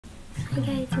Hi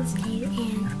guys, it's Dave,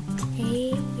 and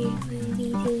today we're going to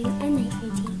be doing a night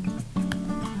routine.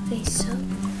 Okay, so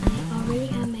I already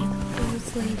have my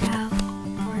clothes laid out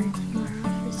for tomorrow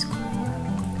for school,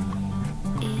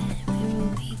 and we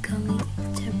will be going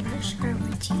to brush our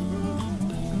routine.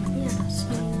 And yeah,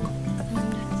 so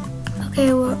okay,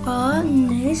 we're all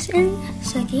nice and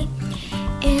sucky,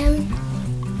 and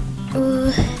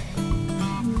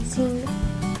using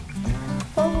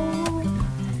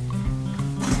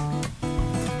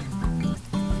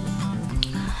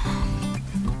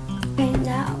right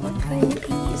now we're going to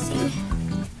be using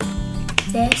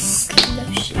this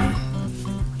lotion.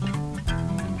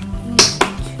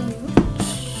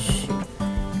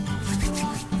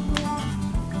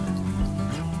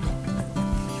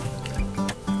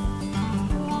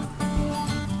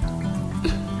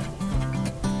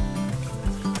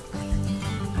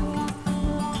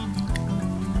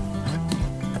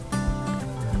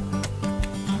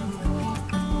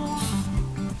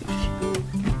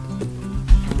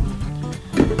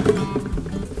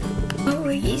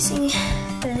 We're using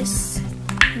this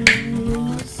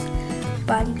Louise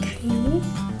body cream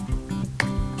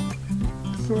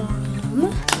from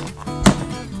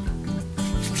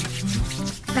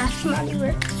Bath and Body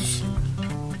Works.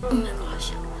 Oh my gosh.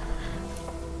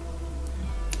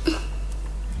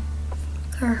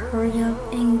 Gotta hurry up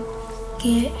and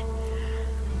get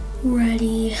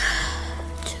ready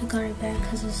to go to bed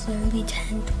because it's literally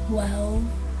 10:12.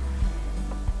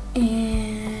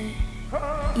 And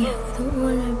yeah, we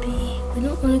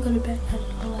don't want to go to bed at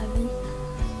 11.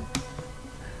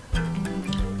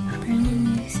 Brandon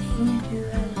needs to do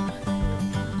at 11.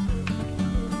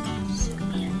 So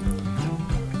yeah,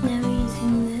 now we're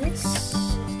using this.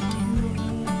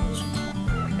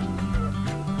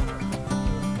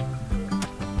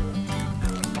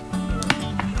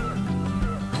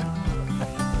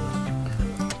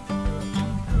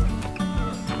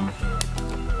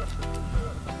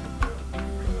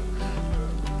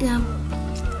 Now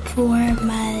for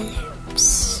my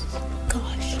lips.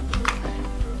 Gosh.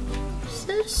 What's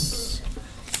this?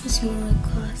 This is more lip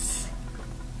gloss.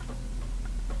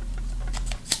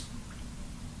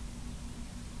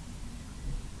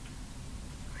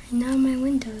 Right now my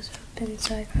window's open,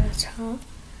 so I gotta tell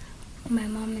my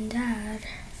mom and dad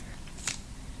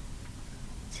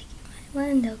to keep my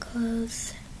window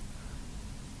closed.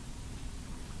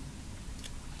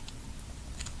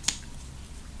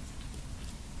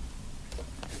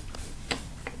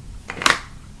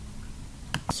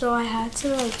 So I had to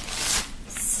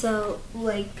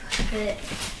put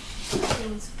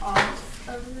things off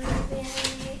of the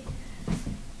vanity.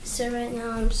 So right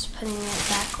now I'm just putting it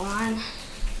back on.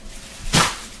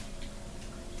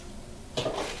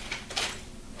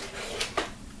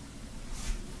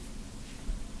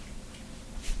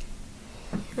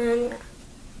 And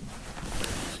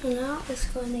so now it's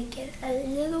going to get a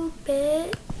little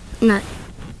bit not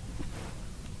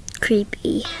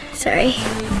creepy. Sorry.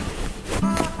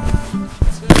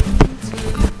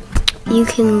 You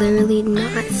can literally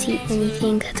not see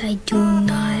anything because I do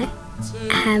not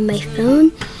have my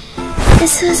phone.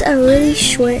 This is a really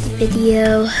short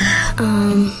video.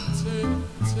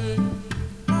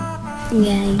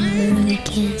 Yeah, you literally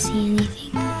can't see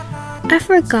anything. I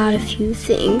forgot a few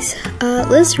things.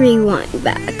 Let's rewind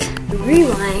back.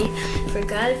 Rewind.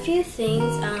 Forgot a few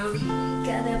things.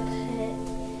 Gotta put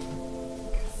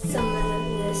some of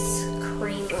this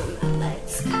cream on my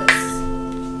legs because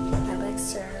my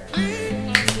legs are.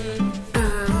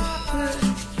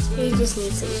 You just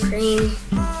need some cream.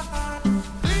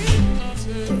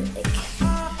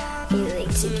 You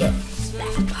like to get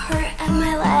that part of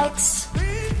my legs.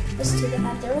 Let's do the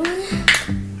other one.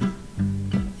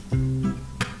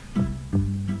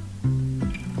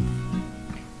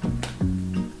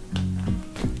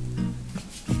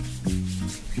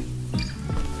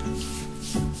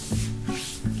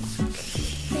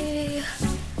 Okay.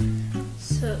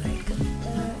 So I got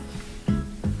that.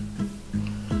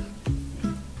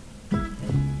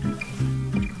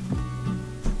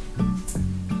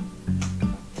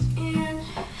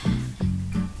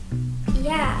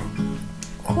 Yeah,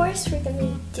 of course we're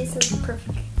gonna do some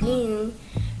perfume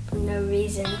for no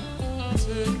reason.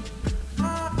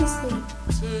 Obviously,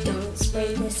 don't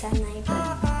spray this at night,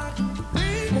 but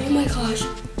oh my gosh,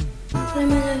 what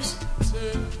am I nose?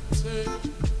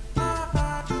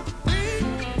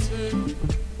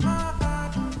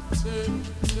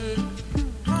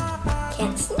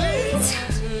 Can't sneeze.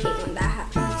 Hate when that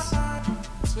happens.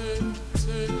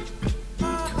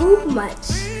 Too much.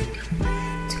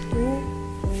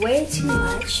 Way too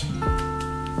much.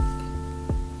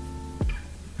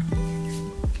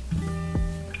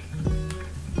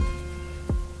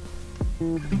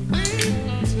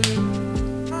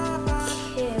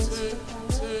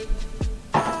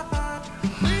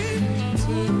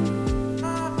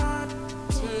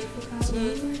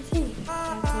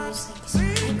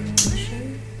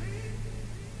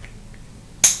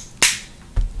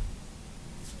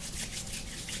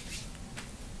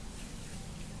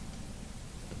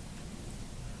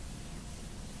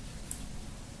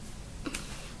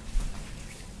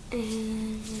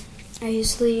 And I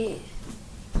usually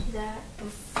do that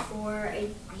before I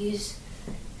use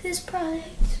this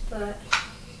product, but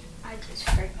I just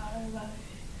forgot about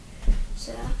it.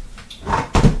 So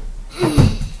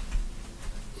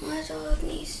my dog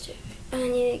needs to. I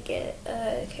need to get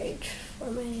a cage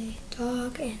for my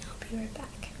dog, and I'll be right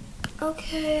back.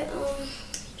 Okay,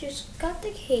 just got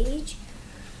the cage.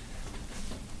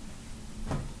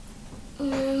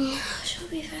 She'll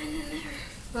be fine in there.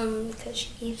 Because she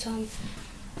keeps on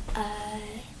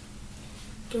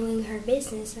doing her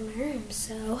business in my room,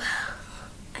 so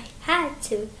I had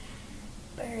to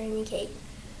put her in the cage.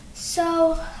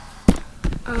 So,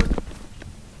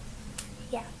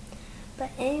 yeah. But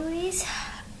anyways,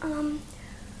 I'm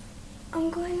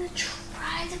going to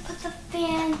try to put the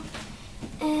fan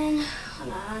in.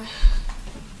 Hold on.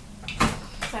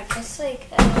 I guess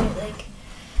like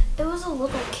it was a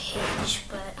little cage,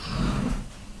 but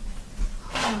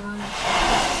hold on.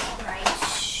 Right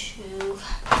shoe.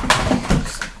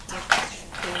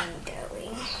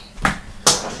 Going.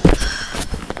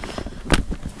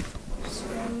 So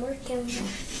I'm working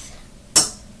with.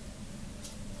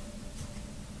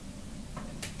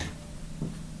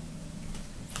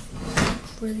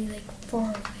 Really like far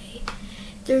away.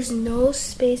 There's no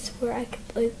space where I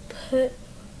could like put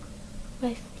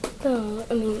my phone.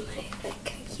 I mean my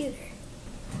computer.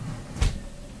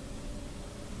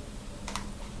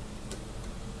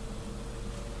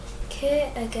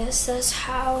 Okay, I guess that's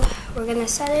how we're gonna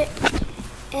set it.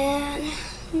 And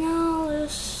now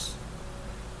let's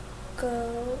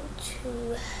go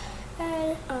to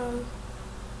bed.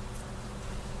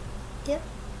 Yep.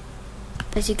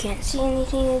 As you can't see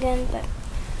anything again, but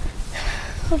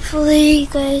hopefully you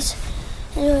guys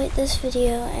enjoyed this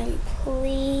video, and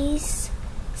please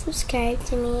subscribe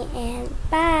to me, and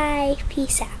bye.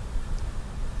 Peace out.